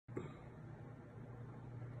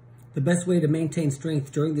The best way to maintain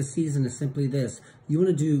strength during the season is simply this. You want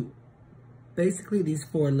to do basically these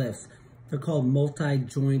 4 lifts. They're called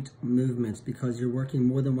multi-joint movements because you're working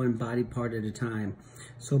more than one body part at a time.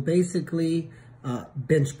 So basically,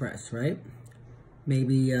 bench press, right?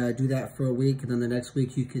 Maybe do that for a week, and then the next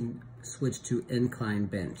week you can switch to incline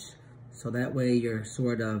bench. So that way you're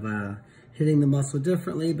sort of hitting the muscle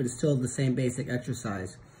differently, but it's still the same basic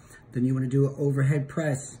exercise. Then you want to do an overhead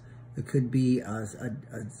press. It could be a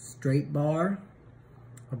straight bar,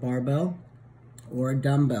 a barbell, or a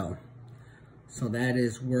dumbbell. So that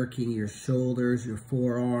is working your shoulders, your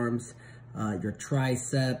forearms, your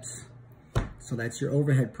triceps. So that's your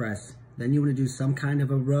overhead press. Then you want to do some kind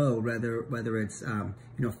of a row, whether it's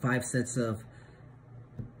 5 sets of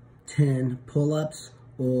 10 pull-ups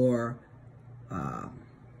or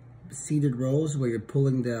seated rows where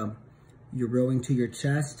you're rowing to your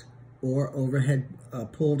chest, or overhead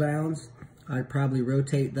pull downs. I'd probably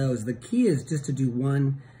rotate those. The key is just to do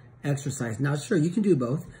one exercise. Now, sure, you can do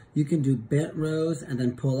both. You can do bent rows and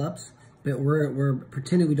then pull-ups, but we're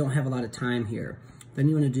pretending we don't have a lot of time here. Then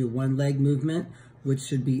you want to do one leg movement, which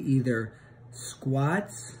should be either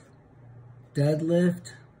squats,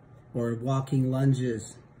 deadlift, or walking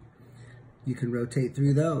lunges. You can rotate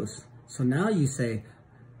through those. So now you say,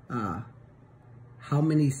 how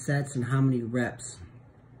many sets and how many reps?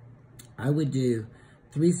 I would do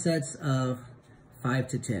 3 sets of 5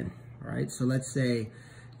 to 10, all right? So let's say,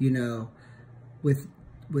 with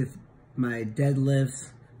my deadlifts,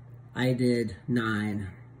 I did 9,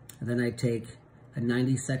 and then I take a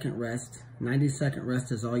 90-second rest. 90-second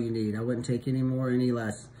rest is all you need. I wouldn't take any more, any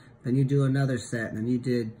less. Then you do another set, and then you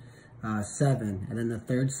did 7, and then the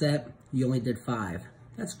third set, you only did 5.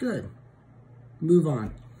 That's good. Move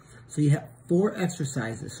on. So you have 4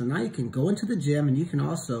 exercises. So now you can go into the gym, and you can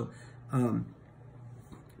also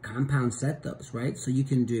compound set those, right? So you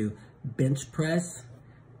can do bench press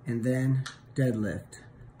and then deadlift.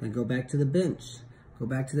 Then go back to the bench, go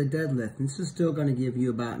back to the deadlift. And this is still going to give you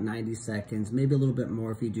about 90 seconds, maybe a little bit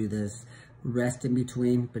more if you do this. Rest in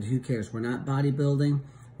between, but who cares? We're not bodybuilding.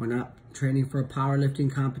 We're not training for a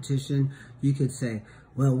powerlifting competition. You could say,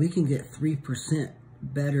 well, we can get 3%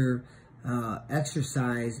 better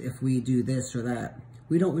exercise if we do this or that.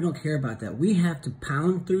 We don't care about that. We have to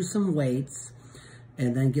pound through some weights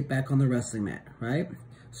and then get back on the wrestling mat, right?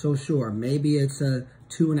 So sure, maybe it's a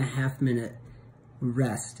 2.5 minute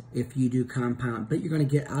rest if you do compound, but you're gonna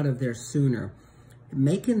get out of there sooner.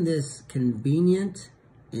 Making this convenient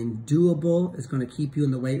and doable is gonna keep you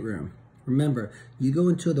in the weight room. Remember, you go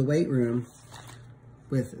into the weight room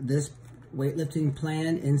with this weightlifting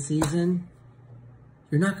plan in season,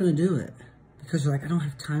 you're not gonna do it because you're like, I don't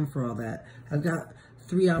have time for all that. I've got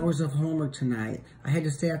 3 hours of homework tonight. I had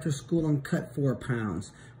to stay after school and cut 4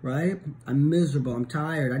 pounds, right? I'm miserable, I'm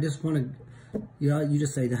tired. I just wanna, you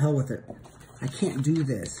just say, to hell with it. I can't do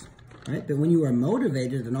this, right? But when you are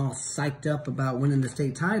motivated and all psyched up about winning the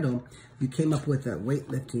state title, you came up with a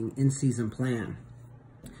weightlifting in-season plan.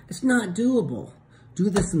 It's not doable. Do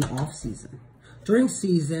this in the off-season. During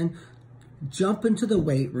season, jump into the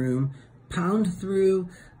weight room, pound through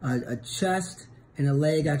a chest and a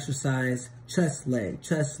leg exercise, chest, leg,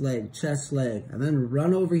 chest, leg, chest, leg, and then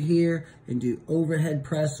run over here and do overhead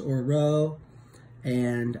press or row,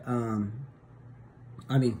 and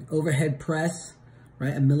overhead press,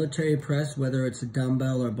 right? A military press, whether it's a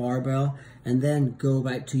dumbbell or barbell, and then go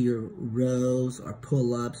back to your rows or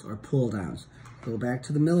pull-ups or pull-downs. Go back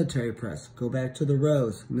to the military press, go back to the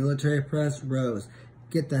rows, military press, rows.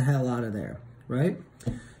 Get the hell out of there, right?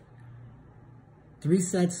 3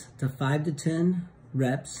 sets to 5 to 10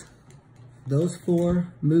 reps, those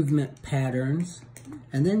 4 movement patterns,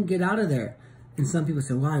 and then get out of there. And some people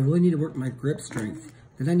say, well, I really need to work my grip strength.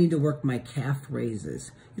 Then I need to work my calf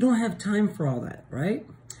raises. You don't have time for all that, right?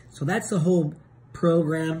 So that's the whole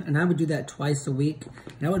program, and I would do that twice a week,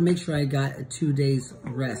 and I would make sure I got a 2 days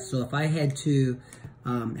rest. So if I had to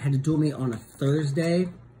dual meet on a Thursday,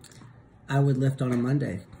 I would lift on a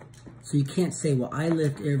Monday. So you can't say, well, I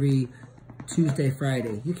lift every Tuesday,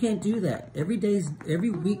 Friday. You can't do that.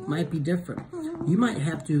 Every week might be different. You might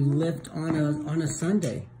have to lift on a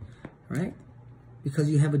Sunday, right? Because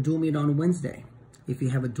you have a dual meet on a Wednesday. If you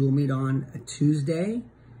have a dual meet on a Tuesday,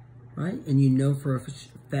 right, and you know for a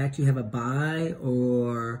fact you have a bye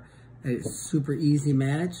or a super easy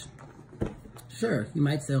match, sure, you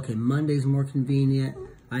might say, okay, Monday's more convenient,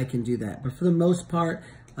 I can do that. But for the most part,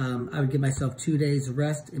 I would give myself 2 days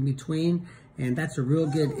rest in between, and that's a real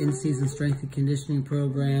good in-season strength and conditioning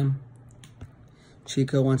program.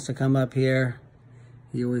 Chico wants to come up here.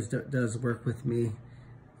 He always does work with me.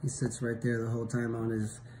 He sits right there the whole time on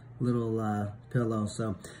his pillow.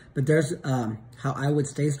 So, but there's how I would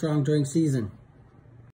stay strong during season.